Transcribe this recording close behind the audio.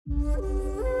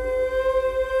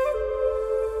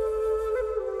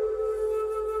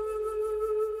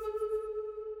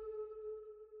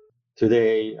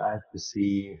Today, I have to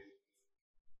see,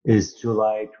 is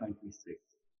July 26th.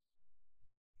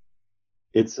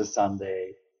 It's a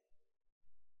Sunday,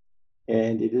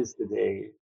 and it is the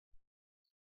day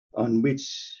on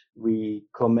which we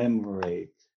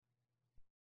commemorate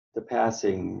the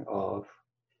passing of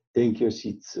Denkyo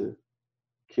Shitsu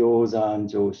Kyozan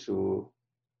Joshu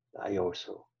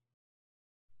Daiyosho.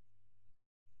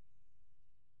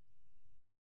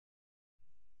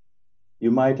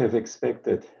 You might have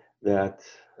expected that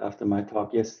after my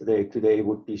talk yesterday, today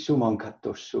would be Shumon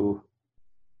Kattoshu,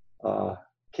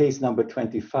 case number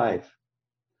 25,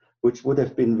 which would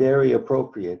have been very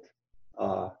appropriate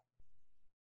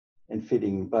and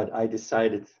fitting, but I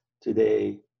decided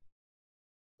today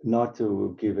not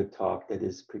to give a talk that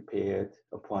is prepared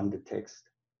upon the text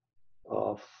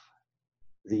of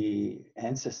the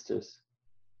ancestors,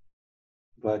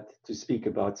 but to speak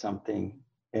about something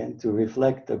and to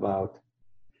reflect about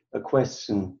a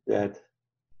question that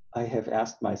I have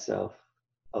asked myself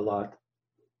a lot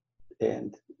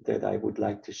and that I would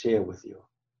like to share with you.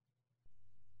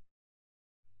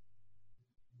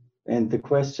 And the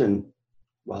question,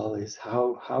 well, is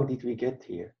how did we get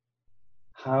here?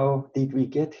 How did we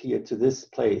get here to this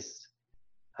place?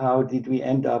 How did we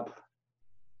end up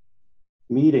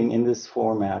meeting in this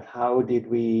format? How did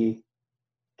we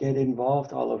get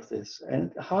involved all of this?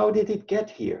 And how did it get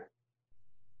here?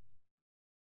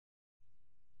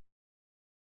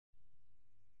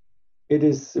 It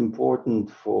is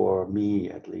important for me,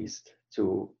 at least,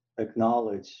 to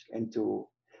acknowledge and to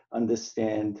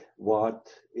understand what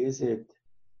is it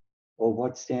or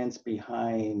what stands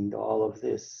behind all of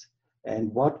this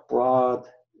and what brought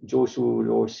Joshu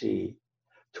Roshi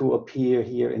to appear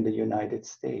here in the United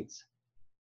States.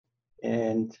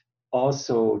 And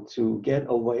also to get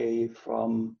away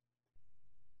from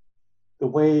the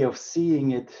way of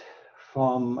seeing it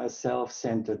from a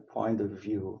self-centered point of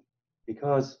view.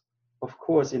 Because, of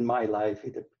course, in my life,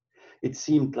 it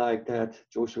seemed like that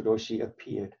Joshu Roshi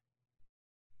appeared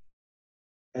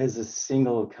as a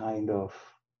single kind of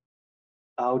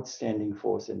outstanding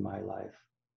force in my life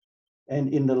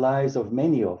and in the lives of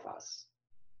many of us.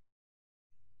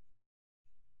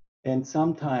 And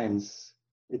sometimes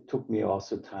it took me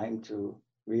also time to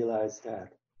realize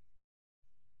that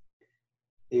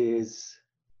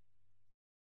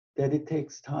it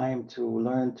takes time to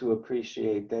learn to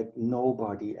appreciate that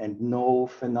nobody and no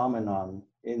phenomenon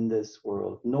in this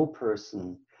world, no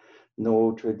person,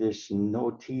 no tradition,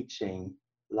 no teaching,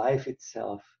 life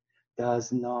itself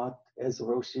does not, as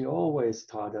Roshi always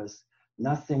taught us,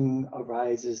 nothing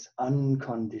arises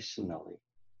unconditionally.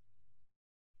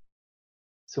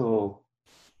 So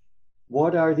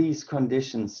what are these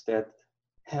conditions that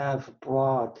have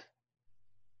brought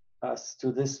us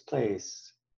to this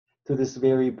place, to this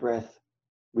very breath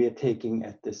we are taking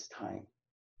at this time?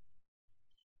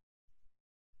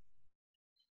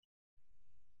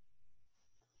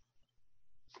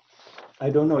 I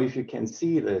don't know if you can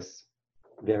see this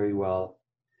very well,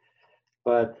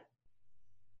 but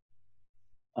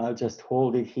I'll just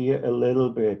hold it here a little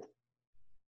bit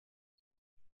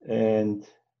and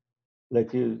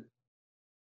let you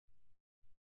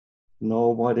know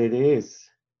what it is.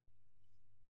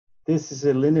 This is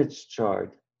a lineage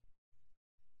chart.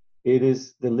 It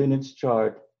is the lineage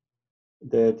chart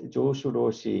that Joshu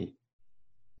Roshi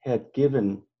had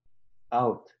given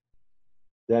out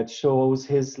that shows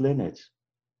his lineage.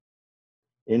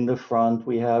 In the front,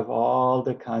 we have all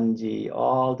the kanji,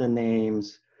 all the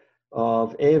names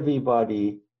of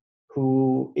everybody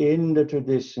who, in the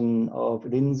tradition of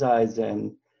Rinzai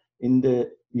Zen, in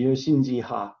the Myoshinji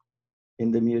Ha,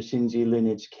 in the Myoshinji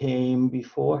lineage, came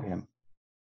before him.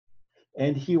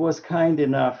 And he was kind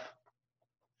enough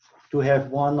to have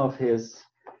one of his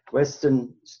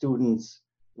Western students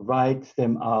write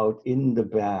them out in the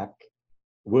back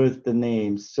with the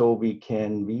names so we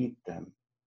can read them.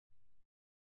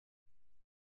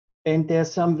 And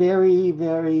there's some very,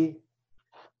 very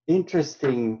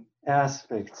interesting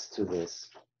aspects to this.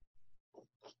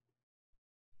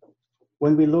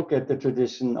 When we look at the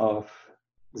tradition of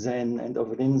Zen and of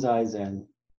Rinzai Zen,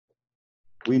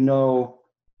 we know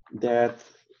that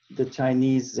the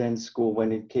Chinese Zen school,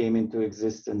 when it came into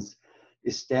existence,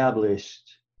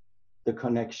 established the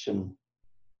connection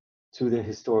to the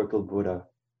historical Buddha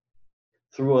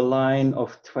through a line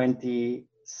of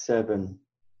 27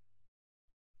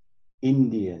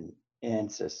 Indian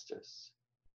ancestors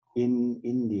in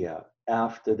India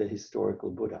after the historical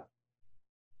Buddha.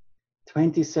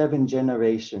 27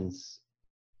 generations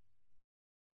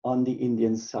on the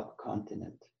Indian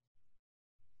subcontinent.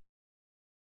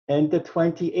 And the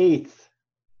 28th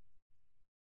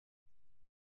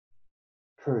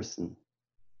person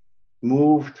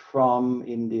moved from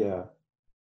India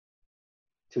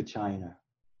to China,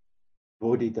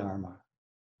 Bodhidharma.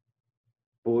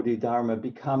 Bodhidharma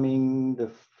becoming the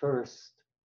first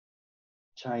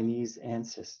Chinese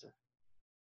ancestor.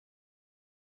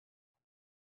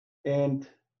 And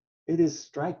it is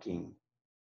striking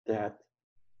that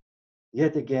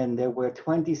yet again there were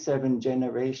 27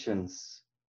 generations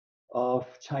of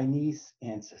Chinese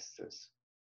ancestors.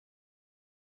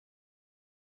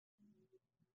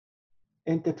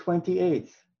 And the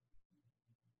 28th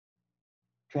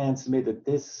transmitted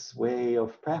this way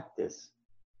of practice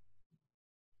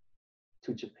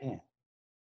to Japan.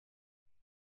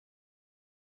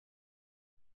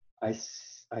 I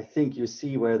think you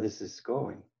see where this is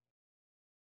going.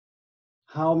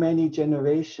 How many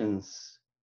generations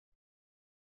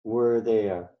were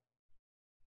there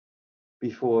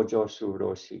before Joshu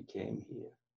Roshi came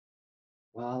here?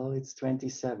 Well, it's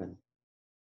 27.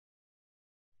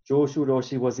 Joshu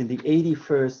Roshi was in the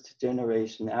 81st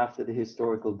generation after the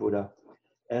historical Buddha,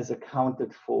 as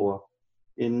accounted for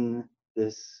in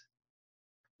this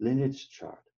lineage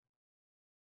chart.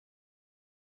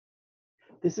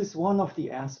 This is one of the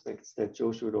aspects that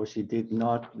Joshu Roshi did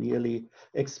not really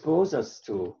expose us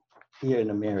to here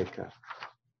in America.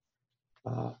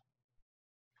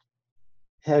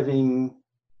 Having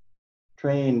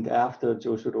trained after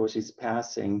Joshu Roshi's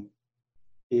passing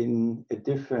in a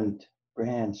different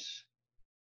branch,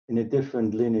 in a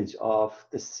different lineage of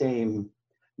the same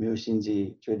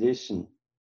Myoshinji tradition,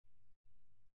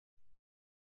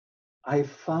 I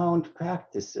found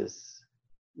practices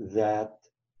that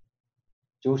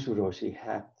Joshu Roshi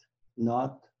had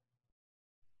not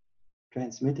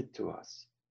transmitted to us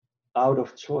out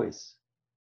of choice.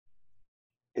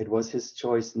 It was his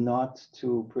choice not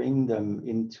to bring them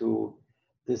into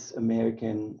this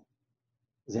American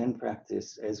Zen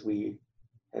practice as we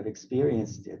have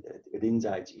experienced it at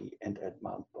Rinzai-ji and at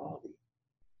Mount Baldy.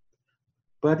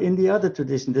 But in the other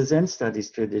tradition, the Zen studies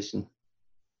tradition,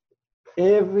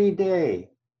 every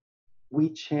day we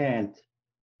chant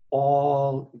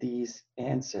all these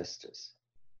ancestors.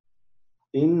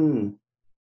 In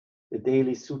the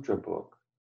Daily Sutra book,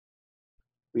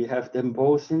 we have them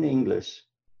both in English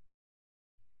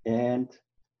and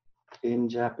in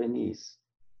Japanese.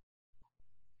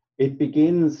 It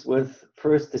begins with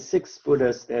first the 6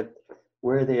 Buddhas that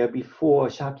were there before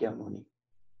Shakyamuni.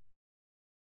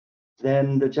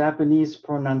 Then the Japanese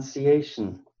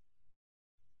pronunciation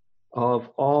of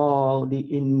all the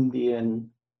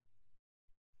Indian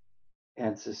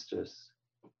ancestors,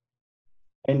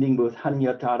 ending with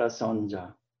Hanyatara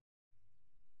Sonja,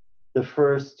 the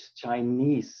first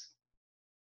Chinese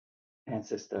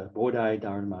ancestor,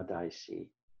 Bodhidharma Daishi,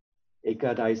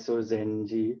 Ekadaiso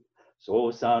Zenji,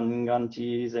 Sosan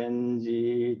Ganchi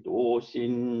Zenji,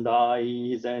 Doshin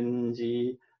Dai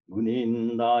Zenji,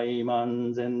 Gunin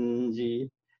Daiman Zenji,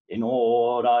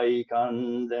 Inorai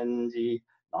Kan Zenji,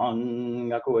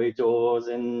 Nangakoi Jo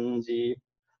Zenji,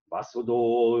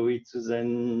 Basudo Itsu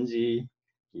Zenji,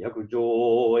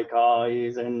 Hyakujo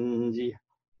Ekai Zenji,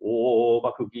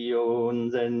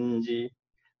 Obakugion Zenji,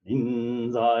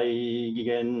 Rinzai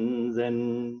Gigen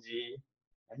Zenji.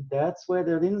 And that's where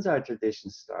the Rinzai tradition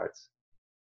starts.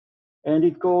 And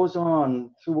it goes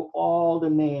on through all the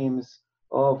names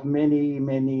of many,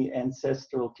 many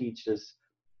ancestral teachers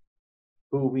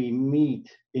who we meet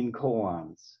in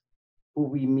koans, who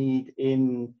we meet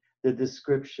in the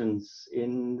descriptions,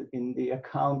 in the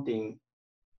accounting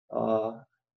of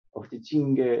the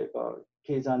Jinge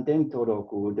Keizan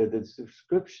Dentoroku, the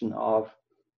description of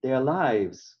their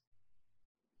lives,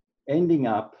 ending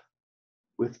up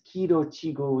with Kido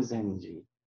Chigo Zenji,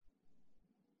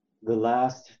 the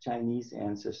last Chinese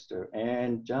ancestor,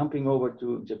 and jumping over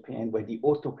to Japan where the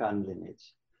Otokan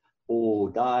lineage, O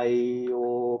Dai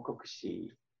O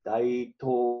Kokushi, Dai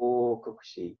To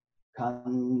Kokushi,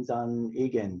 Kanzan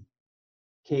Egen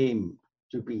came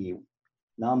to be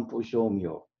Nampu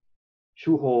Shomyo,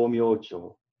 Shuho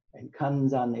Myocho, and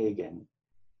Kanzan Egen,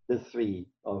 the 3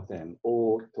 of them,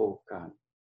 Otokan,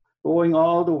 going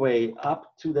all the way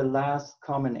up to the last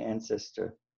common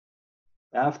ancestor.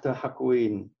 After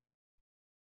Hakuin,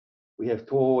 we have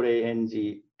Torei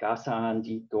Enji, Gasan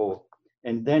Jito,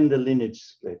 and then the lineage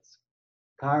splits.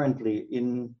 Currently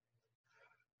in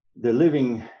the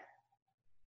living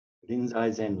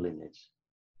Rinzai Zen lineage,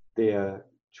 there are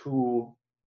 2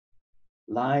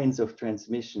 lines of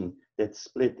transmission that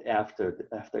split after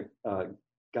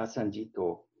Gasan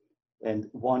Jito. And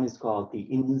one is called the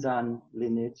Inzan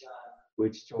lineage,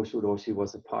 which Joshu Roshi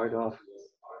was a part of.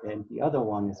 And the other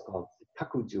one is called the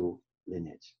Takuju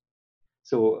lineage.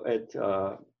 So at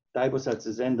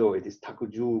Daibosatsu Zendo, it is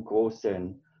Takuju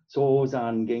Gosen,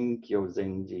 Sozan Genkyo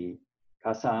Zenji,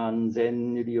 Kasan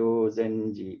Zenryo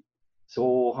Zenji,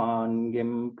 Sohan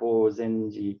Gempo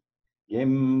Zenji,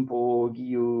 Gempo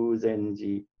Gyu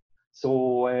Zenji,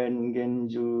 Soen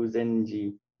Genju Zenji,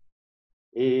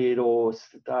 Edo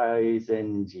Sutai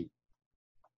Zenji.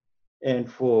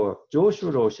 And for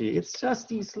Joshu Roshi, it's just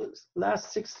these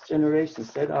last 6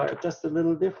 generations that are just a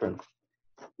little different.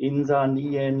 Inzan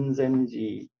Ien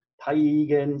Zenji,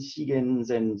 Taigen Shigen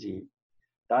Zenji,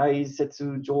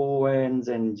 Daisetsu Joen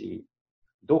Zenji,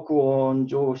 Dokuon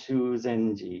Joshu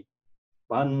Zenji,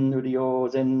 Banryo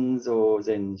Zenzo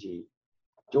Zenji,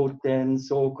 Joten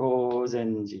Soko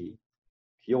Zenji,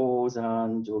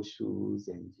 Kyozan Joshu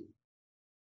Zenji.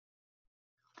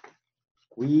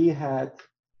 We had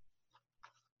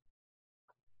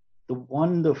the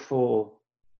wonderful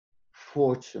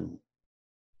fortune,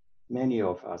 many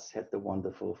of us had the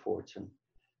wonderful fortune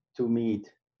to meet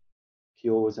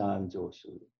Kyozan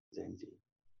Joshu Zenji.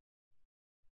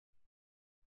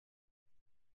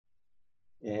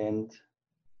 And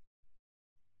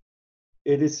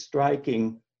it is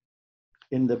striking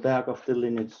in the back of the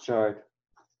lineage chart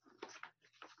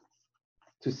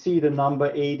to see the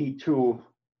number 82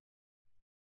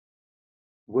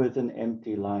 with an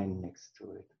empty line next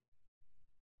to it.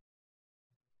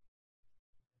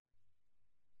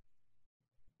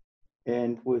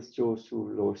 And with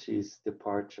Joshu Roshi's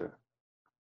departure,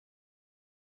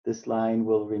 this line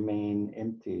will remain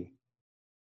empty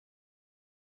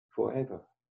forever.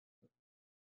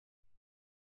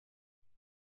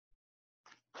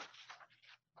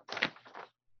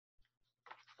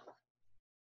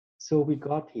 So we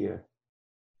got here.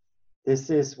 This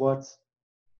is what's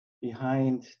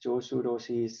behind Joshu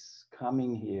Roshi's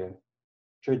coming here.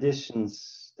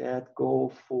 Traditions that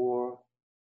go for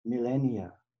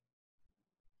millennia.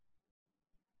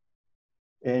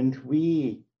 And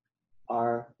we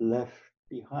are left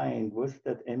behind with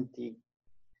that empty,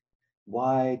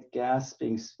 wide,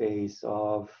 gasping space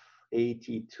of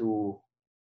 82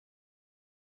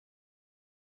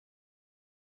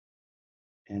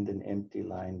 and an empty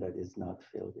line that is not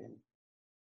filled in.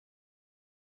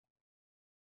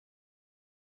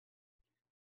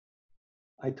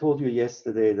 I told you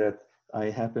yesterday that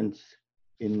I happened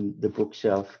in the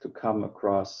bookshelf to come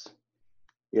across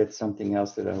yet something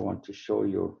else that I want to show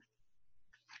you.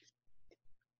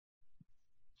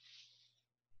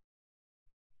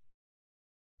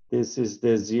 This is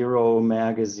the Zero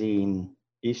magazine,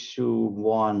 issue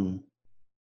 1.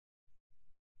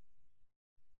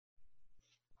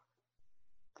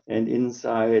 And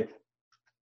inside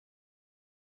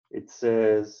it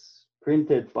says,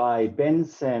 printed by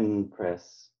Benson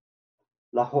Press,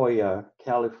 La Jolla,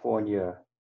 California,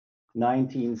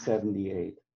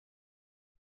 1978.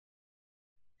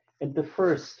 And the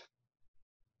first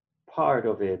part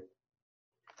of it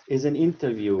is an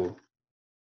interview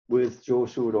with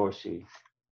Joshu Roshi,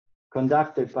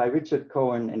 conducted by Richard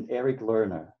Cohen and Eric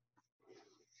Lerner,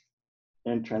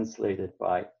 and translated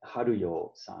by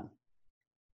Haruyo-san.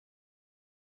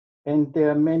 And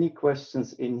there are many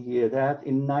questions in here that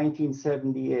in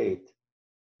 1978,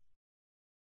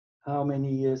 how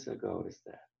many years ago is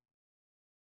that?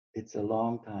 It's a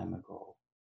long time ago.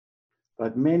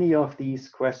 But many of these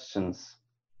questions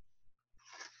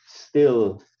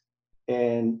still,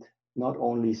 and not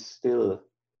only still,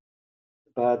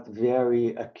 but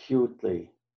very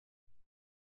acutely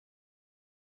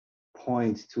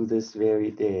point to this very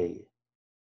day,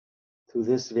 to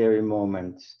this very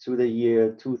moment, to the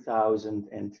year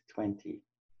 2020,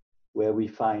 where we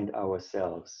find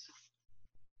ourselves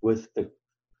with the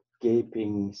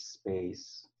gaping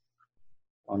space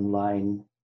on line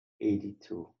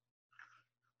 82.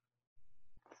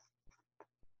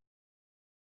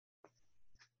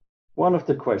 One of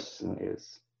the questions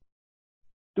is,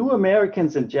 do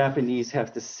Americans and Japanese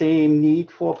have the same need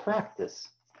for practice?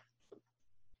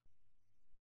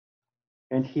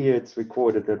 And here it's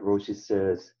recorded that Roshi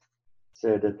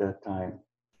said at that time,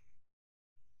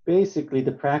 basically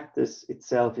the practice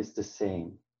itself is the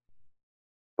same,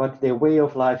 but their way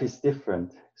of life is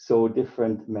different, so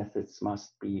different methods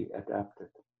must be adapted.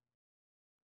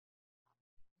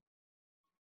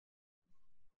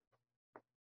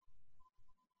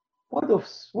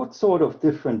 What sort of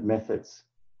different methods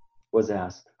was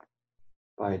asked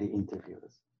by the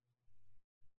interviewers?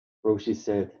 Roshi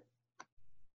said,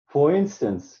 for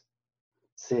instance,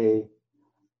 say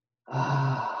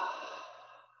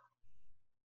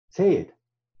it.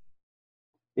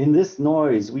 In this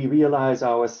noise, we realize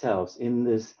ourselves. In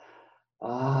this,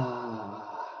 the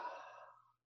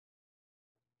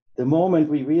moment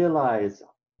we realize,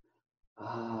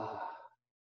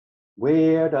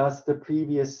 where does the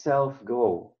previous self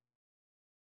go?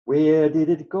 Where did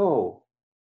it go?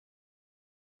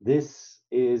 This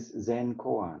is Zen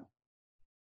koan.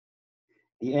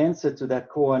 The answer to that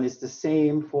koan is the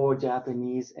same for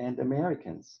Japanese and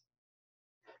Americans.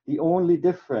 The only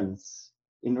difference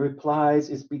in replies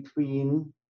is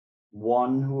between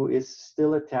one who is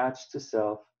still attached to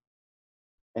self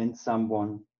and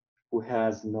someone who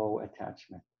has no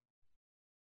attachment.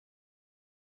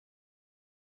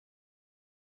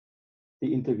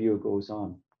 The interviewer goes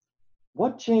on.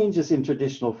 What changes in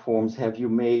traditional forms have you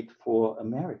made for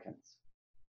Americans?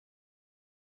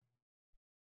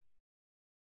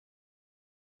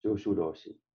 Joshu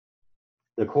Roshi.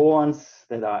 The koans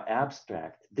that are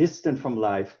abstract, distant from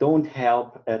life, don't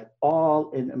help at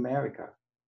all in America.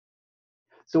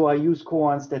 So I use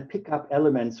koans that pick up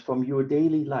elements from your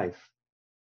daily life.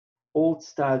 Old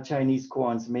style Chinese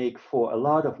koans make for a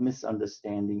lot of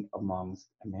misunderstanding amongst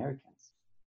Americans.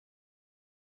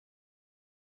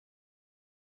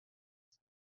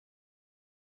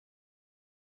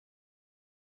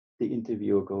 The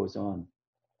interviewer goes on.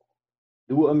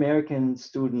 Do American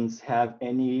students have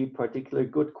any particular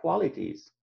good qualities?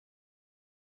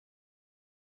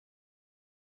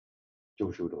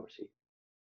 Joshu Roshi.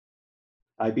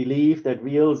 I believe that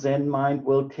real Zen mind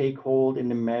will take hold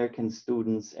in American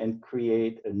students and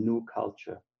create a new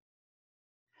culture.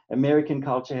 American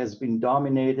culture has been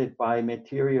dominated by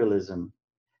materialism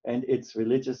and its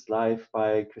religious life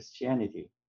by Christianity.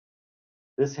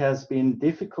 This has been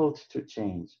difficult to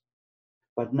change,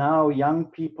 but now young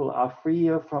people are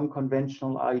freer from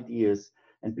conventional ideas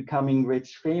and becoming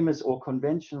rich, famous, or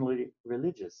conventionally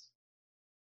religious.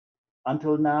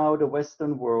 Until now, the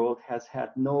Western world has had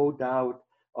no doubt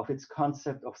of its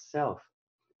concept of self,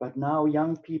 but now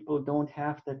young people don't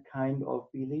have that kind of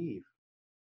belief.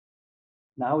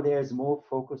 Now there's more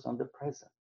focus on the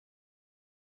present.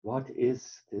 What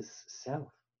is this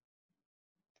self?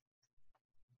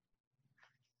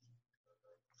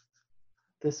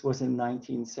 This was in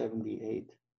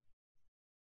 1978,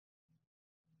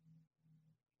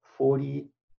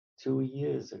 42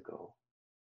 years ago.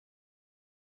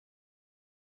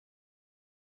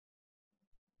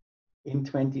 In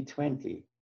 2020,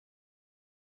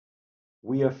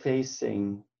 we are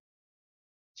facing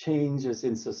changes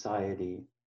in society.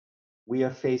 We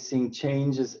are facing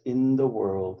changes in the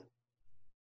world.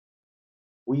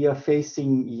 We are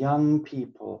facing young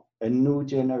people, a new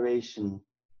generation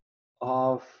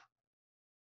of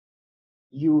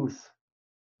youth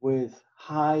with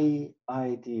high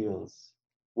ideals,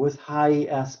 with high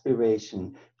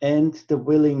aspiration, and the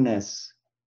willingness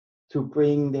to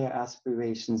bring their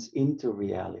aspirations into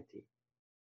reality.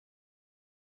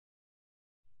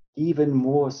 Even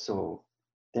more so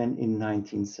than in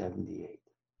 1978.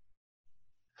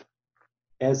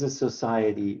 As a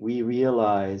society, we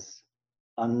realize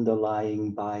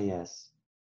underlying bias.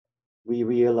 We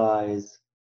realize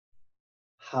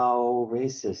how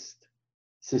racist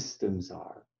systems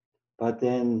are. But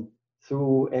then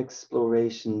through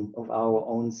exploration of our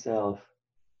own self,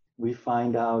 we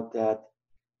find out that,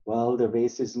 well, the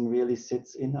racism really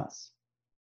sits in us,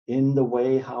 in the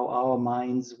way how our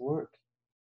minds work.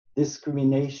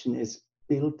 Discrimination is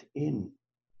built in.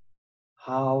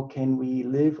 How can we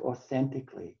live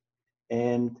authentically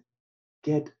and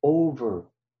get over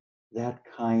that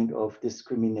kind of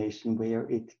discrimination where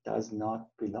it does not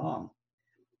belong,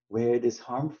 where it is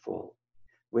harmful,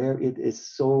 where it is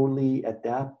solely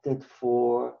adapted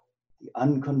for the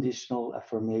unconditional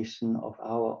affirmation of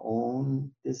our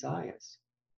own desires?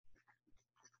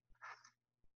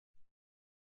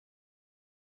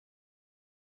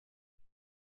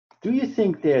 Do you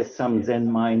think there's some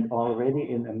Zen mind already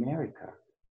in America?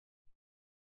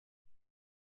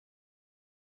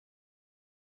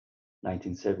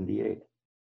 1978,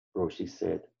 Roshi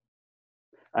said.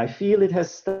 I feel it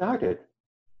has started.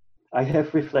 I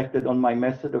have reflected on my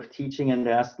method of teaching and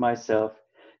asked myself,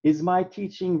 is my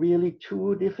teaching really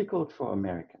too difficult for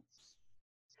Americans?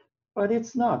 But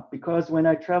it's not, because when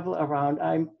I travel around,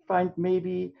 I find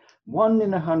maybe 1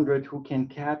 in 100 who can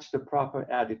catch the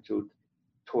proper attitude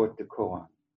toward the koan.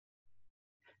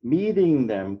 Meeting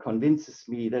them convinces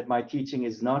me that my teaching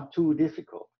is not too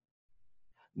difficult.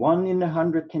 1 in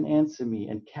 100 can answer me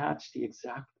and catch the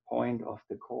exact point of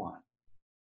the koan.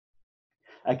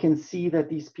 I can see that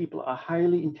these people are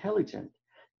highly intelligent,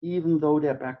 even though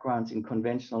their backgrounds in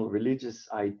conventional religious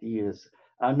ideas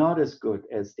are not as good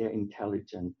as their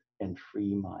intelligent and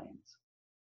free minds.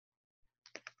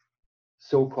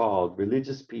 so-called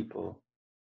religious people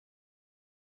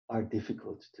are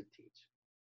difficult to teach.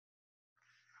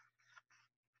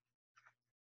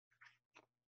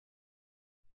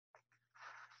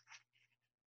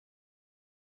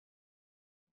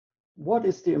 What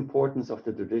is the importance of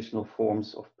the traditional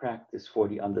forms of practice for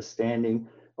the understanding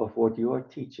of what you are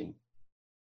teaching?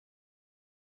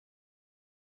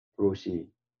 Roshi,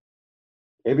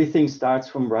 everything starts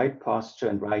from right posture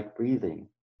and right breathing.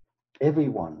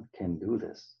 Everyone can do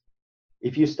this.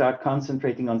 If you start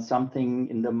concentrating on something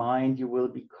in the mind, you will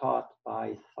be caught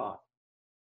by thought.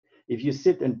 If you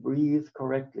sit and breathe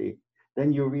correctly,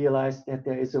 then you realize that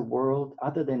there is a world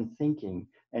other than thinking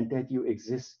and that you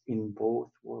exist in both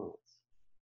worlds.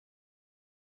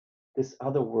 This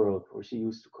other world, or she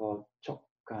used to call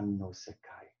Chokkan no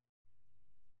Sekai,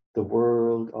 the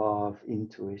world of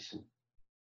intuition.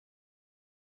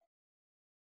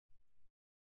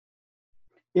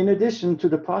 In addition to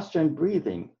the posture and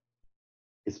breathing,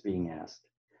 is being asked,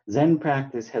 Zen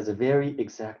practice has a very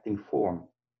exacting form.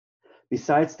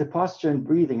 Besides the posture and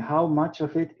breathing, how much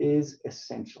of it is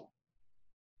essential?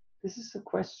 This is a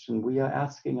question we are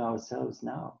asking ourselves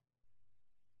now.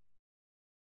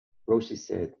 Roshi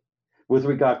said, with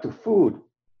regard to food,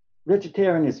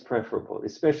 vegetarian is preferable,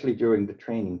 especially during the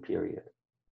training period.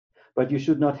 But you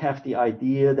should not have the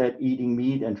idea that eating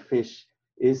meat and fish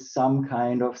is some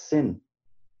kind of sin.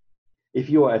 If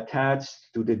you are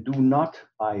attached to the do not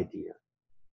idea,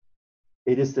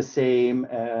 it is the same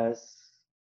as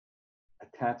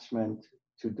attachment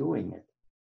to doing it.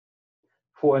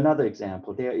 For another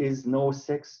example, there is no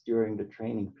sex during the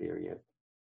training period,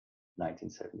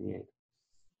 1978.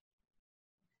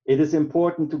 It is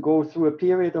important to go through a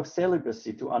period of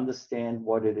celibacy to understand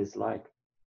what it is like.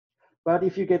 But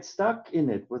if you get stuck in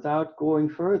it without going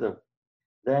further,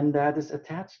 then that is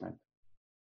attachment.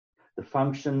 The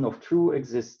function of true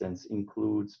existence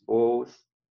includes both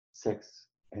sex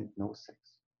and no sex.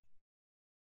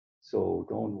 So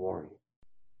don't worry.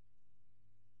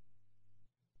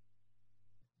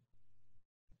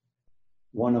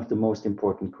 One of the most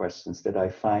important questions that I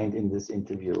find in this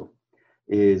interview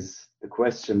is the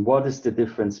question, what is the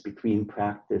difference between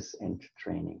practice and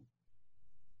training?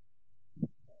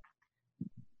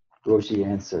 Roshi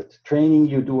answered, training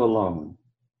you do alone.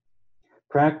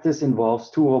 Practice involves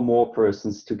two or more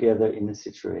persons together in a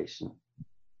situation.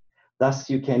 Thus,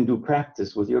 you can do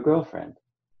practice with your girlfriend.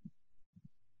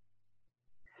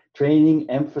 Training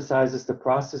emphasizes the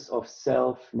process of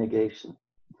self-negation.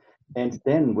 And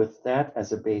then with that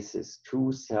as a basis,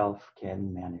 true self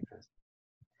can manifest.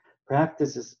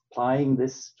 Practice is applying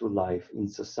this to life in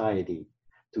society,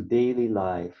 to daily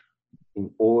life,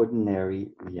 in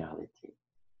ordinary reality.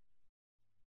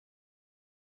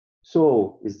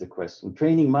 So is the question,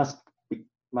 training must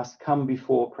come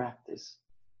before practice.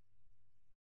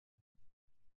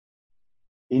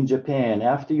 In Japan,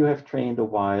 after you have trained a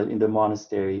while in the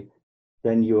monastery,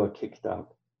 then you are kicked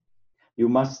out. You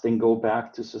must then go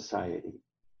back to society.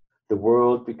 The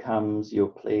world becomes your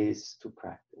place to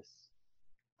practice.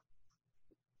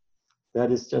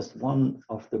 That is just one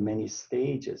of the many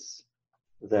stages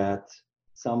that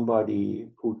somebody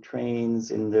who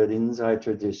trains in the Rinzai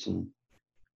tradition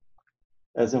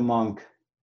as a monk,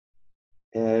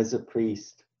 as a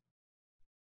priest,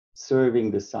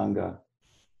 serving the Sangha,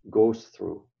 goes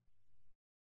through.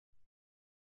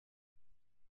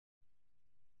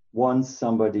 Once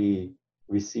somebody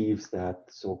receives that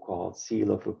so-called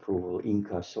seal of approval,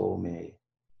 Inka Shomei,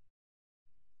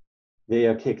 they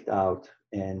are kicked out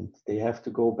and they have to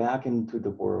go back into the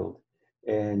world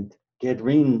and get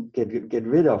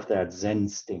rid of that Zen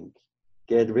stink,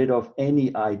 get rid of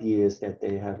any ideas that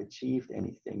they have achieved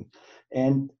anything,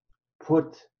 and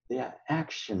put their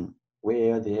action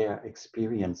where their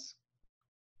experience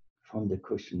from the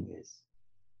cushion is.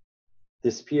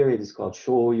 This period is called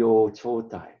Shoyo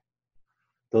Chotai,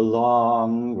 the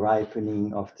long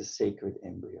ripening of the sacred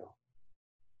embryo.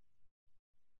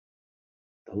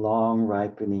 The long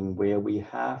ripening where we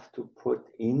have to put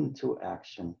into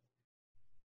action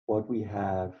what we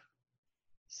have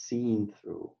seen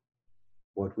through,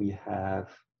 what we have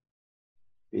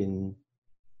been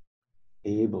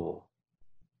able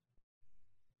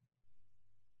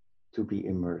to be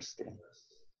immersed in.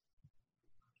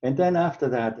 And then after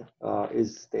that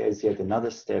there's yet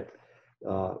another step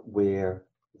where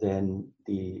then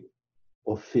the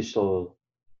official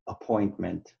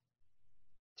appointment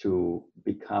to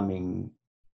becoming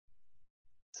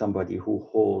somebody who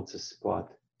holds a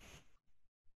spot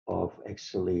of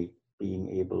actually being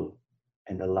able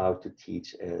and allowed to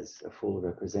teach as a full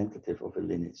representative of a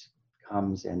lineage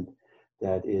comes, and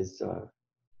that is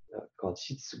called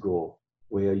Shitsugo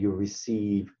where you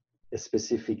receive a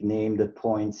specific name that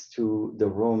points to the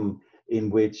room in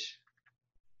which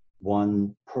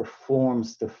one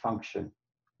performs the function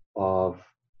of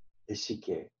a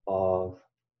shike, of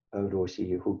a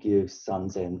roshi who gives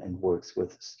sanzen and works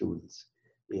with students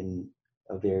in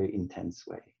a very intense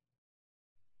way.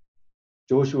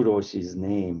 Joshu Roshi's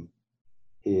name,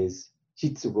 his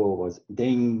shitsugo was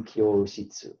Denkyo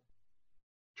Shitsu,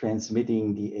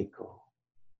 transmitting the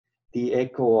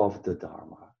echo of the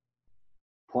Dharma,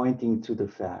 pointing to the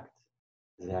fact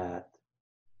that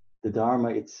the Dharma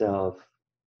itself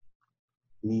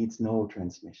needs no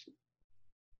transmission.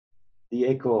 The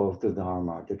echo of the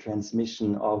Dharma, the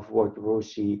transmission of what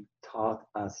Roshi taught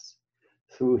us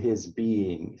through his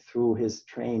being, through his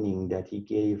training that he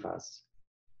gave us,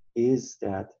 is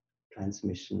that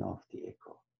transmission of the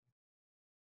echo.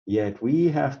 Yet we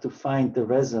have to find the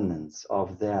resonance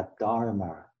of that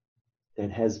Dharma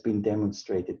that has been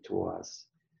demonstrated to us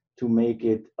to make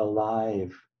it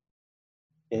alive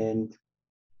and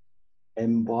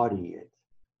embody it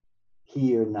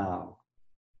here now,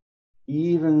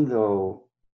 even though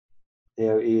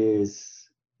there is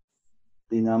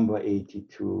the number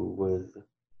 82 with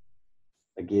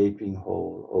a gaping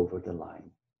hole over the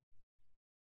line.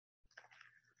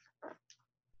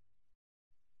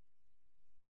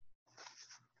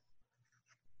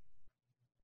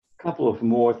 A couple of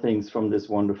more things from this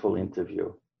wonderful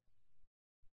interview.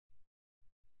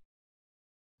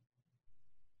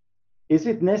 Is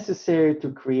it necessary to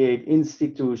create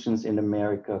institutions in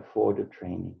America for the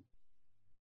training?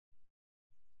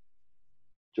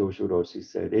 Joshu Roshi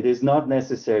said, it is not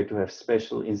necessary to have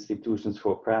special institutions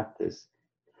for practice,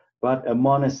 but a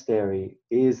monastery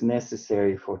is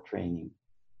necessary for training.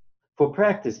 For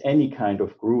practice, any kind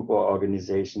of group or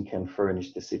organization can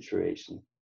furnish the situation.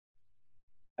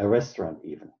 A restaurant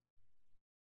even.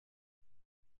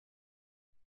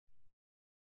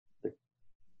 The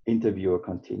interviewer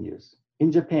continues.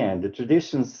 In Japan, the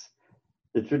tradition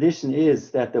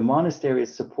is that the monastery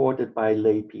is supported by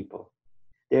lay people.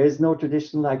 There is no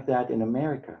tradition like that in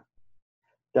America.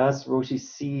 Does Roshi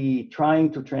see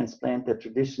trying to transplant that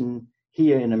tradition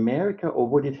here in America, or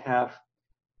would it have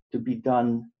to be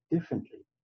done differently?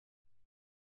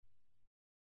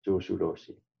 Joshu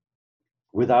Roshi.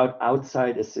 Without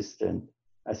outside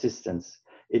assistance,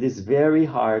 it is very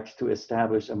hard to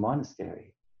establish a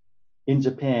monastery. In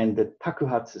Japan, the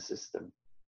takuhatsu system,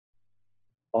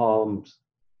 alms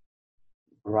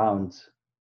rounds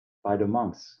by the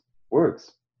monks,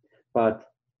 works,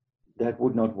 but that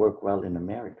would not work well in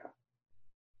America.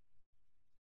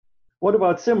 What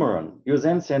about Cimarron, your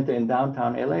Zen center in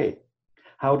downtown LA?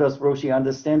 How does Roshi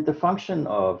understand the function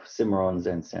of Cimarron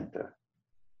Zen Center?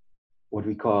 What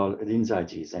we call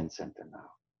Rinzai-ji Zen Center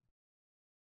now.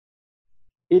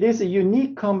 It is a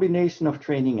unique combination of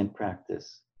training and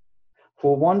practice.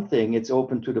 For one thing, it's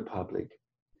open to the public.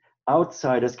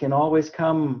 Outsiders can always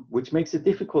come, which makes it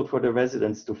difficult for the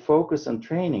residents to focus on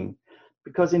training,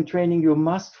 because in training you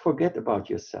must forget about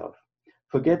yourself,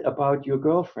 forget about your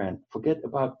girlfriend, forget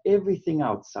about everything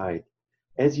outside,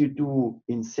 as you do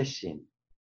in sesshin.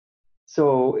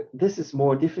 So this is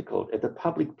more difficult at a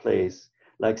public place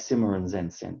like Cimarron Zen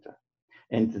Center.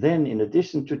 And then in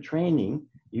addition to training,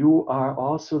 you are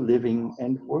also living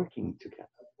and working together.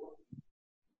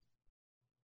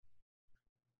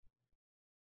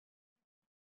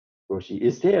 Roshi,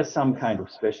 is there some kind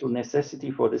of special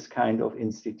necessity for this kind of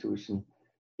institution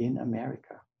in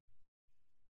America?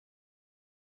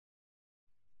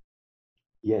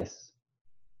 Yes,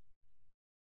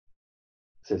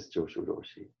 says Joshu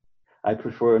Roshi. I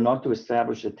prefer not to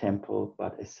establish a temple,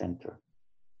 but a center.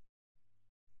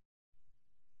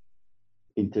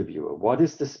 Interviewer, what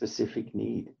is the specific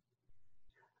need?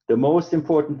 The most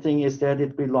important thing is that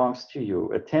it belongs to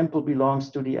you. A temple belongs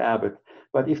to the abbot,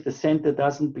 but if the center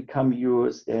doesn't become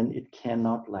yours, then it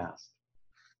cannot last.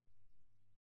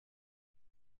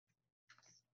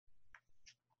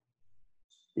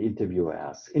 The interviewer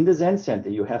asks, in the Zen Center,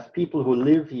 you have people who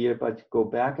live here but go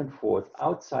back and forth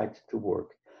outside to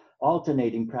work,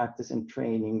 alternating practice and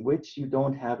training, which you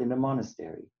don't have in a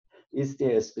monastery. Is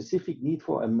there a specific need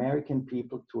for American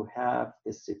people to have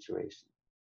this situation?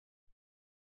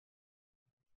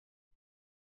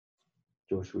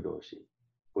 Joshu Roshi,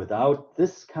 without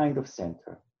this kind of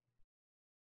center,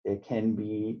 there can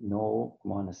be no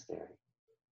monastery.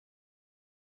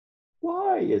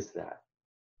 Why is that?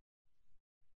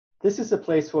 This is a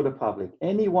place for the public.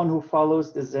 Anyone who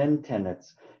follows the Zen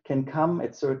tenets can come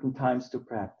at certain times to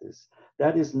practice.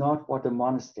 That is not what a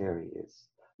monastery is.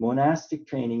 Monastic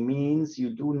training means you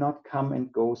do not come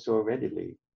and go so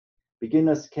readily.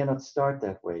 Beginners cannot start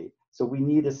that way. So we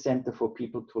need a center for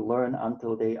people to learn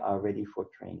until they are ready for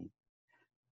training.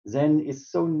 Zen is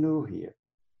so new here.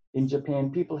 In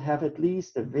Japan, people have at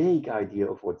least a vague idea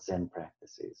of what Zen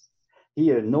practice is.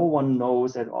 Here, no one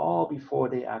knows at all before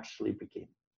they actually begin.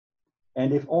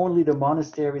 And if only the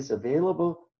monastery is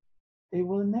available, they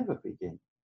will never begin.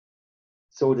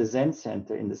 So the Zen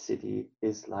center in the city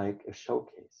is like a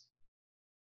showcase.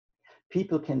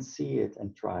 People can see it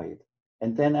and try it.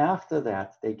 And then after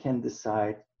that, they can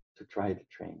decide to try the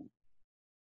training.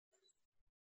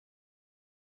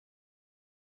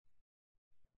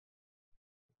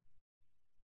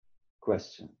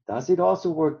 Question, does it also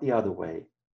work the other way?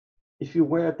 If you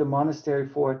were at the monastery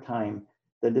for a time,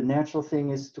 then the natural thing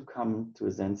is to come to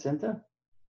a Zen center?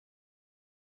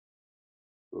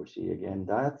 Roshi again,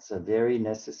 that's a very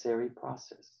necessary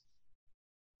process.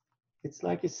 It's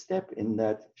like a step in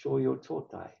that Shoyo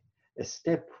Totai, a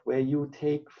step where you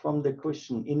take from the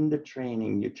cushion in the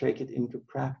training, you take it into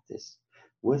practice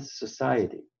with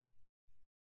society.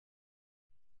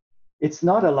 It's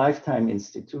not a lifetime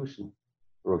institution,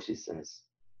 Roshi says.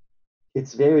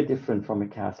 It's very different from a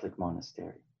Catholic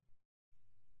monastery.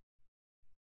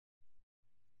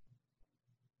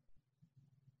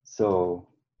 So,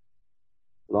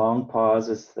 long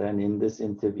pauses then in this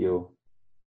interview.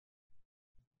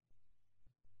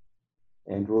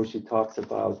 And Roshi talks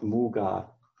about Muga,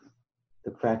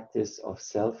 the practice of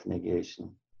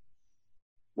self-negation.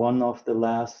 One of the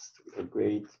last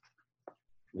great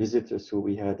visitors who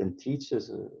we had and teachers,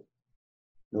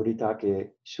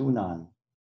 Noritake Shunan,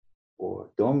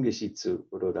 or Dongeshitsu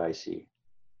Rodaishi,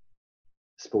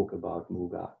 spoke about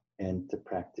Muga and the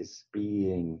practice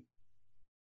being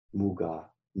Muga,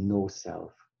 no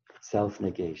self,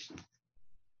 self-negation.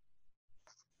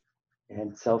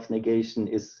 And self-negation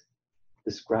is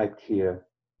described here.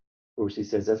 Roshi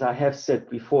says, as I have said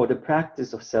before, the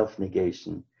practice of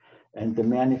self-negation and the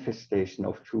manifestation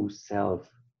of true self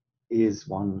is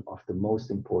one of the most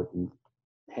important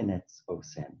tenets of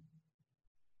Zen.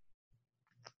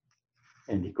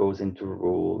 And he goes into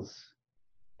rules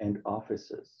and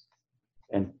offices.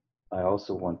 And I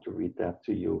also want to read that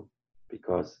to you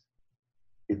because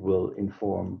it will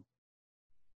inform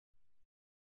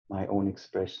my own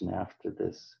expression after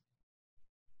this.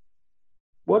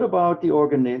 What about the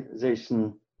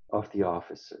organization of the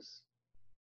offices?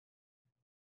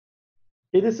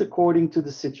 It is according to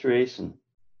the situation.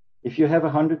 If you have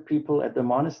 100 people at the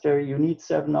monastery, you need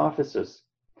 7 officers.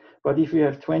 But if you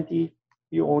have 20,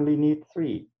 you only need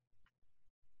 3.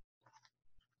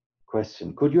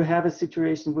 Question, could you have a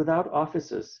situation without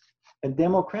officers, a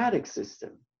democratic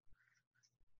system?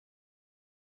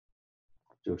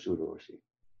 Joshu Roshi.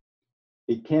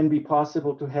 It can be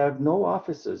possible to have no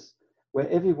officers where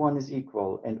everyone is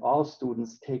equal and all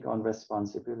students take on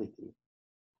responsibility.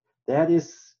 That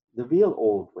is the real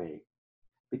old way,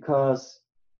 because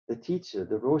the teacher,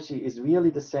 the Roshi, is really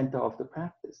the center of the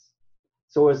practice.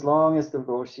 So as long as the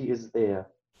Roshi is there,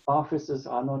 officers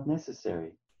are not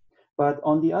necessary. But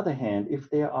on the other hand, if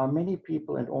there are many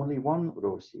people and only one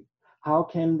Roshi, how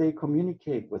can they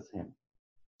communicate with him?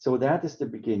 So that is the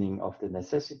beginning of the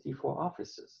necessity for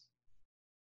officers.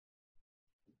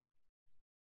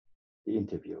 The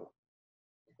interviewer.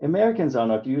 Americans are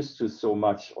not used to so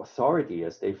much authority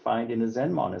as they find in a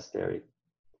Zen monastery.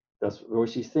 Does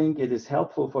Roshi think it is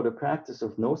helpful for the practice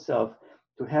of no self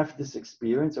to have this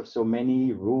experience of so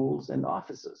many rules and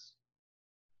officers?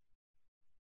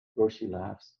 Roshi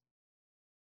laughs.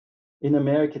 In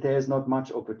America, there is not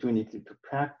much opportunity to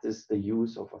practice the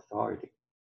use of authority.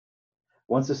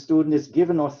 Once a student is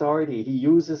given authority, he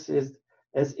uses it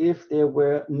as if there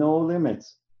were no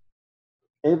limits.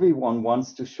 Everyone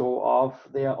wants to show off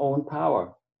their own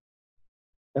power.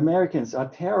 Americans are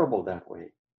terrible that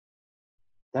way.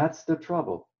 That's the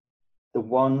trouble. The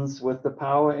ones with the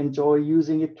power enjoy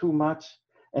using it too much,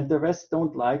 and the rest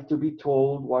don't like to be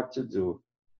told what to do.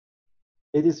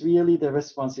 It is really the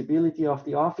responsibility of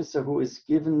the officer who is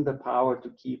given the power to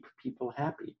keep people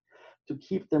happy, to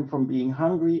keep them from being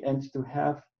hungry and to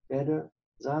have better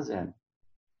zazen.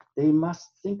 They must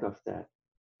think of that.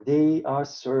 They are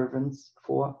servants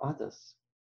for others.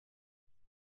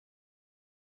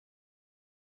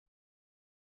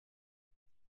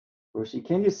 Roshi,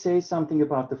 can you say something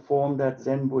about the form that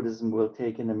Zen Buddhism will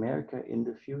take in America in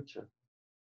the future?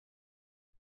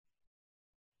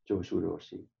 Joshu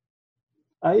Roshi.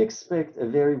 I expect a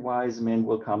very wise man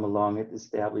will come along and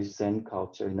establish Zen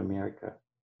culture in America.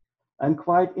 I'm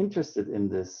quite interested in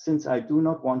this since I do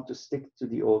not want to stick to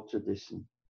the old tradition.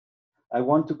 I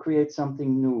want to create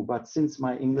something new, but since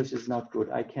my English is not good,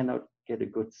 I cannot get a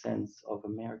good sense of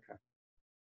America.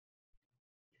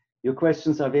 Your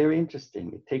questions are very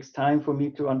interesting. It takes time for me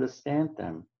to understand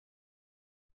them.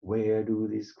 Where do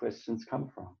these questions come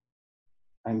from?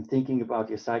 I'm thinking about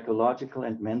your psychological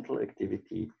and mental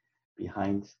activity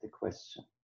behind the question.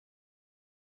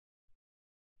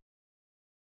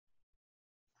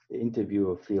 The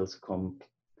interviewer feels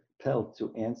compelled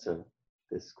to answer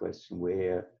this question,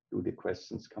 where do the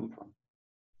questions come from?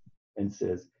 And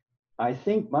says, I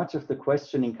think much of the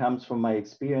questioning comes from my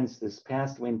experience this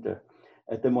past winter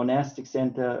at the monastic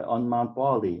center on Mount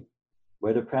Baldy,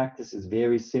 where the practice is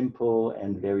very simple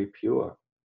and very pure.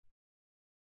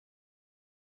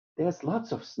 There's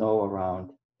lots of snow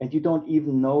around, and you don't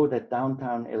even know that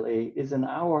downtown LA is an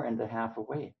hour and a half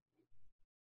away.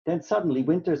 Then suddenly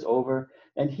winter's over,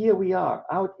 and here we are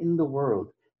out in the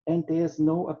world, and there's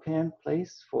no apparent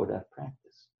place for that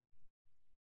practice.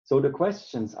 So the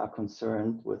questions are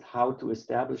concerned with how to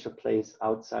establish a place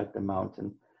outside the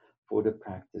mountain for the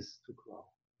practice to grow.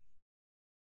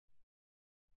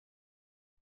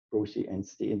 Roshi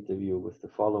ends the interview with the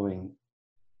following.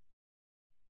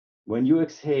 When you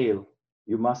exhale,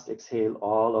 you must exhale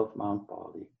all of Mount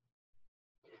Baldy.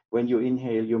 When you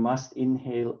inhale, you must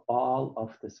inhale all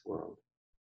of this world.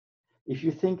 If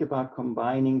you think about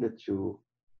combining the two,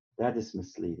 that is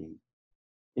misleading.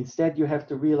 Instead, you have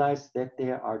to realize that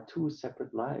there are two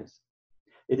separate lives.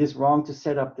 It is wrong to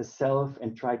set up the self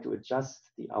and try to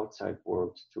adjust the outside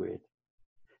world to it.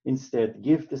 Instead,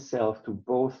 give the self to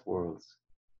both worlds,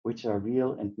 which are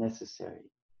real and necessary.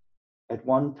 At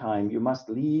one time, you must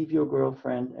leave your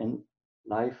girlfriend and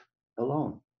life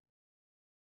alone.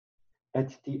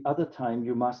 At the other time,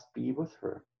 you must be with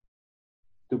her.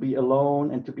 To be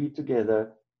alone and to be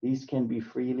together, these can be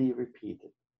freely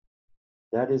repeated.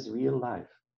 That is real life.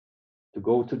 To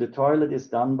go to the toilet is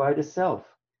done by the self,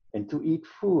 and to eat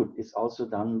food is also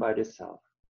done by the self.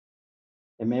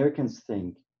 Americans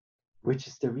think, which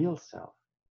is the real self?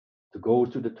 To go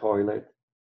to the toilet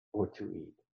or to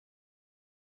eat?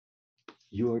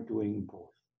 You are doing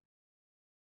both.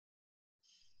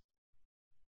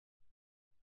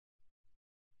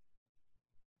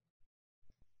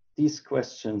 These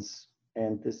questions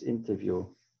and this interview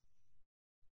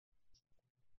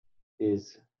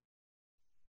is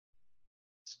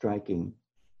striking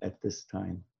at this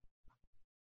time.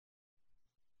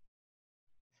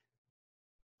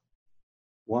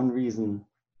 One reason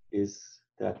is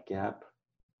that gap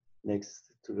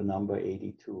next to the number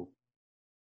 82.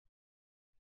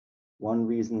 One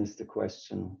reason is the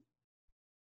question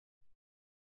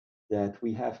that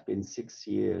we have been 6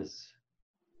 years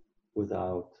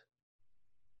without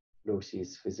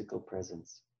Roshi's physical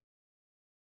presence.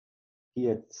 He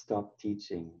had stopped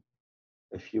teaching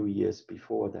a few years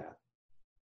before that.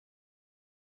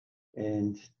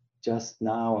 And just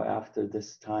now, after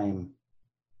this time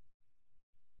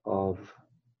of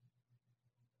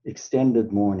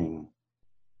extended mourning,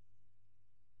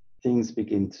 things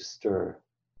begin to stir.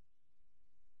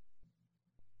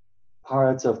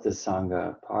 Parts of the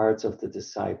Sangha, parts of the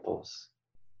disciples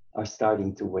are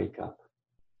starting to wake up.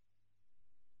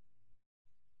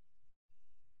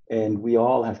 And we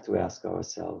all have to ask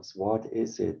ourselves, what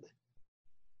is it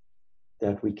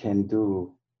that we can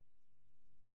do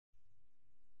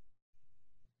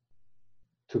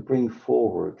to bring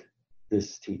forward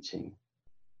this teaching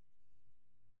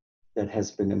that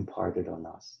has been imparted on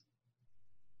us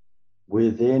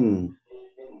within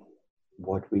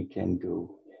what we can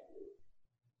do?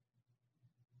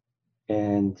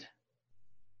 And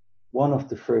one of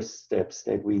the first steps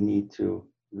that we need to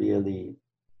really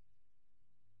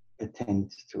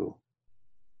attend to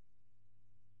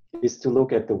is to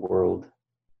look at the world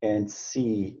and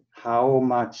see how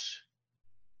much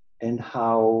and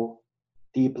how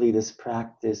deeply this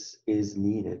practice is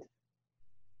needed.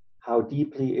 How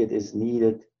deeply it is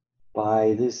needed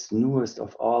by this newest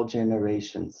of all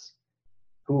generations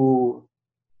who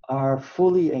are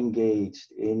fully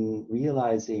engaged in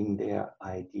realizing their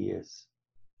ideas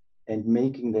and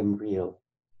making them real,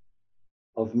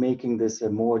 of making this a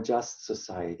more just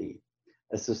society,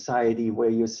 a society where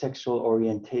your sexual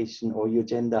orientation or your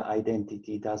gender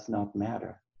identity does not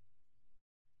matter,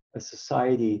 a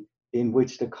society in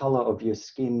which the color of your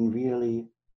skin really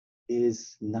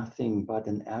is nothing but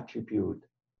an attribute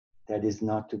that is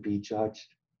not to be judged,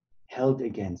 held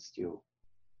against you,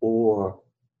 or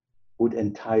would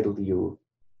entitle you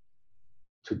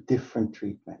to different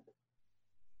treatment.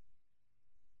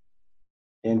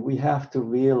 And we have to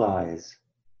realize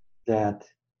that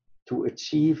to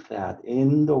achieve that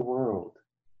in the world,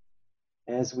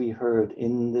 as we heard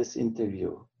in this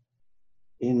interview,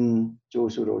 in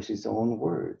Joshu Roshi's own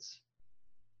words,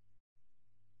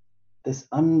 this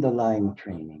underlying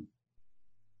training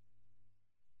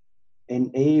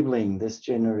enabling this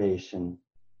generation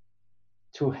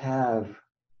to have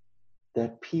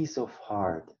that peace of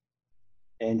heart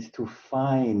and to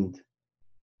find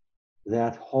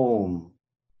that home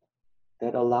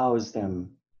that allows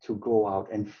them to go out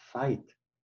and fight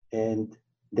and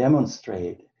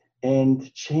demonstrate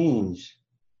and change,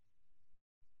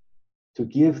 to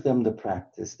give them the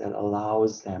practice that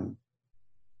allows them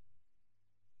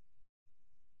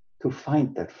to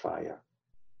find that fire,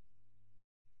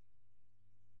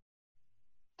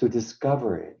 to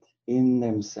discover it in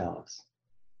themselves,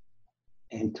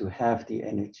 and to have the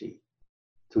energy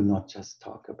to not just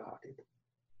talk about it.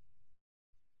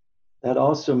 That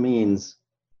also means,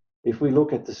 if we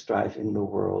look at the strife in the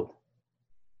world,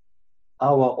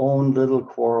 our own little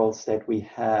quarrels that we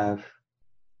have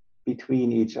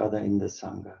between each other in the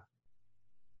Sangha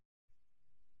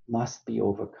must be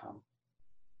overcome.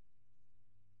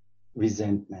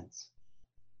 Resentments,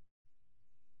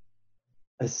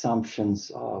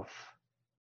 assumptions of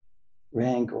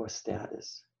rank or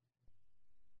status.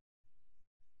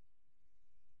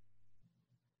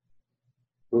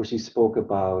 Roshi spoke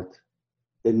about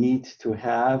the need to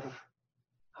have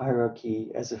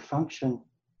hierarchy as a function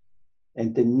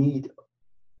and the need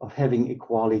of having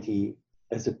equality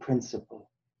as a principle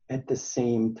at the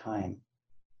same time.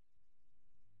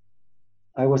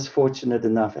 I was fortunate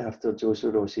enough after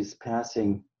Joshu Roshi's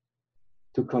passing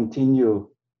to continue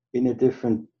in a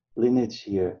different lineage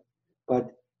here,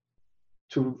 but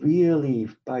to really,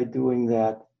 by doing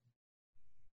that,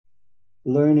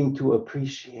 learning to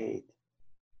appreciate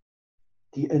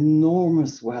the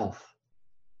enormous wealth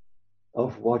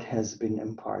of what has been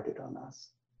imparted on us.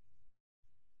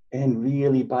 And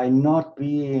really, by not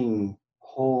being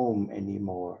home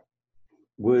anymore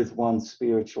with one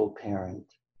spiritual parent,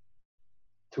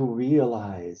 to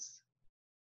realize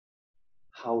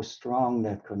how strong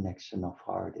that connection of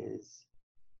heart is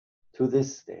to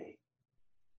this day.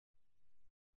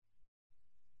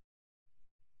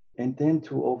 And then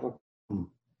to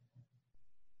overcome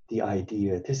the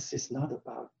idea, this is not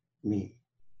about me.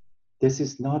 This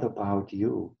is not about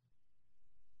you.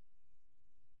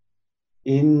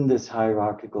 In this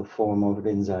hierarchical form of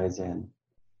Rinzai Zen,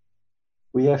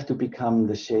 we have to become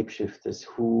the shapeshifters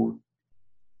who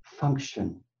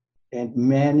function and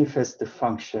manifest the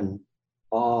function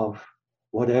of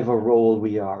whatever role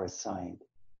we are assigned.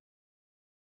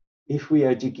 If we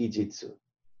are Jikijitsu,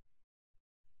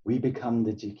 we become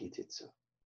the Jikijitsu.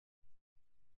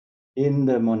 In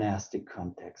the monastic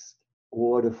context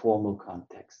or the formal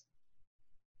context,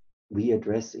 we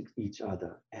address each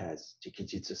other as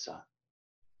Jikijitsu-san,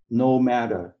 no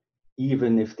matter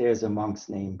even if there's a monk's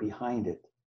name behind it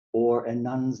or a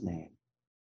nun's name.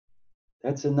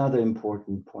 That's another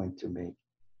important point to make.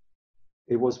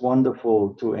 It was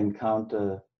wonderful to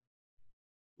encounter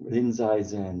Rinzai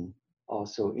Zen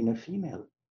also in a female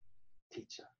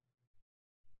teacher,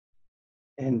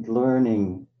 and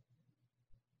learning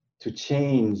to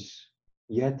change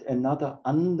yet another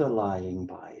underlying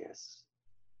bias.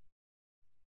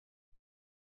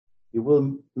 You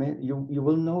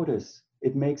will notice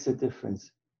it makes a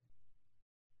difference.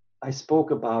 I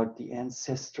spoke about the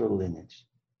ancestral lineage,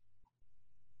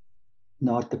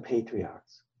 not the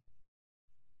patriarchs.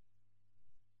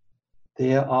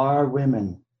 There are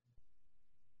women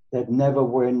that never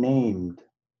were named,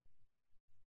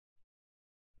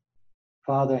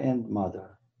 father and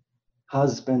mother,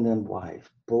 husband and wife,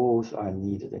 both are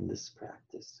needed in this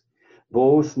practice.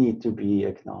 Both need to be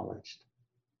acknowledged.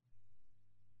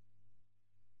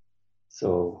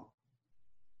 So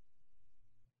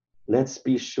let's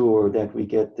be sure that we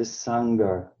get this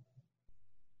Sangha,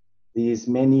 these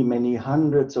many, many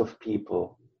hundreds of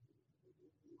people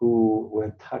who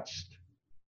were touched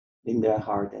in their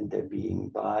heart and their being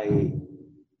by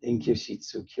Inkyo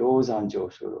Shitsu, Kyozan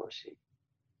Joshu Roshi,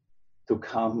 to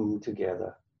come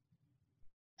together,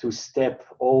 to step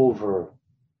over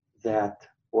that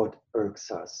what irks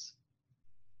us,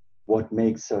 what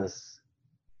makes us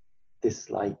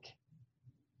dislike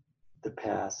the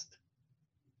past,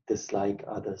 dislike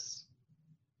others,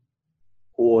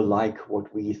 or like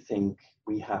what we think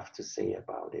we have to say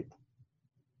about it,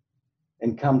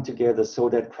 and come together so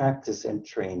that practice and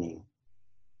training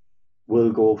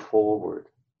will go forward.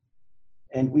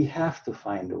 And we have to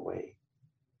find a way.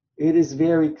 It is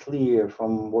very clear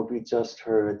from what we just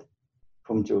heard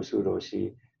from Joshu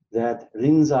Roshi that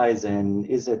Rinzai Zen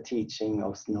is a teaching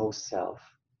of no self.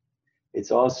 It's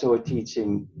also a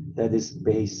teaching that is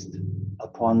based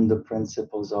upon the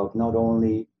principles of not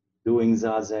only doing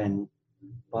Zazen,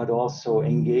 but also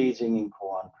engaging in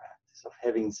koan practice, of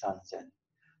having Sanzen,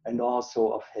 and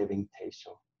also of having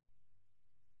Teisho.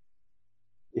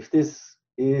 If this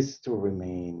is to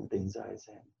remain Rinzai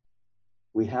Zen,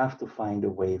 we have to find a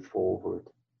way forward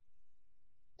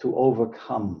to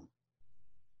overcome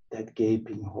that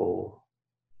gaping hole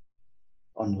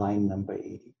on line number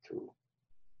 82.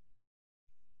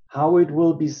 How it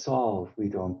will be solved, we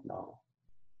don't know.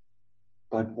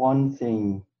 But one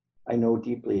thing I know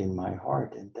deeply in my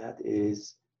heart, and that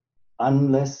is,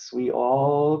 unless we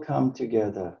all come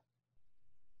together,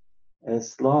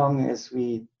 as long as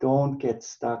we don't get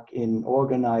stuck in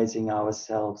organizing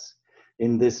ourselves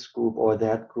in this group or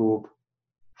that group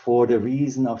for the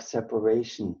reason of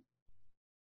separation,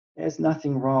 there's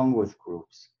nothing wrong with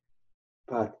groups,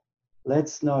 but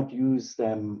let's not use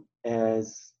them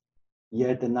as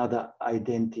yet another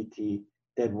identity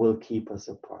that will keep us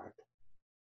apart.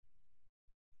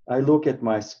 I look at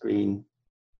my screen.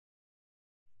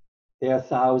 There are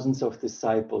thousands of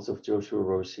disciples of Joshu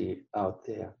Roshi out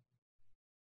there.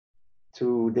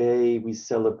 Today we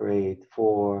celebrate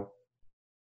for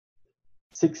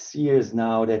 6 years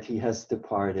now that he has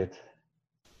departed,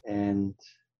 and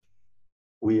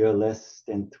we are less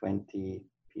than 20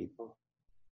 people.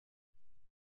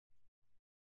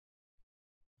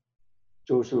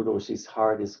 Joshu Roshi's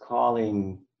heart is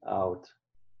calling out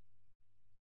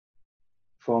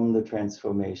from the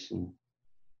transformation.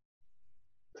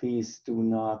 Please do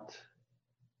not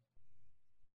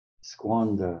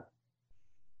squander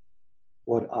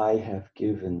what I have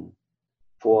given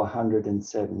for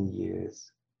 107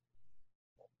 years.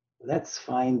 Let's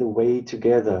find a way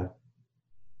together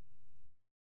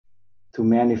to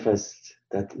manifest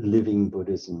that living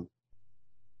Buddhism,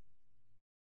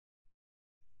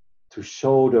 to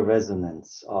show the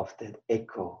resonance of that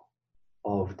echo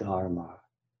of Dharma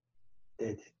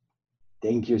that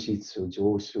Denkyo Shitsu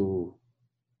Joshu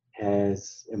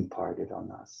has imparted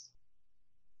on us.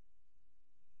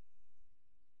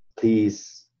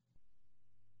 Please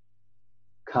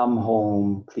come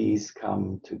home, please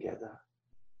come together.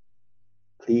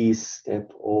 Please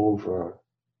step over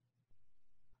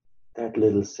that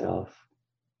little self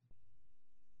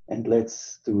and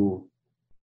let's do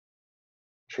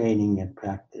training and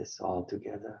practice all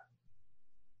together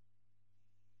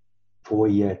for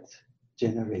yet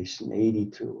generation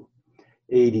 82,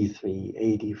 83,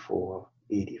 84,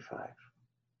 85.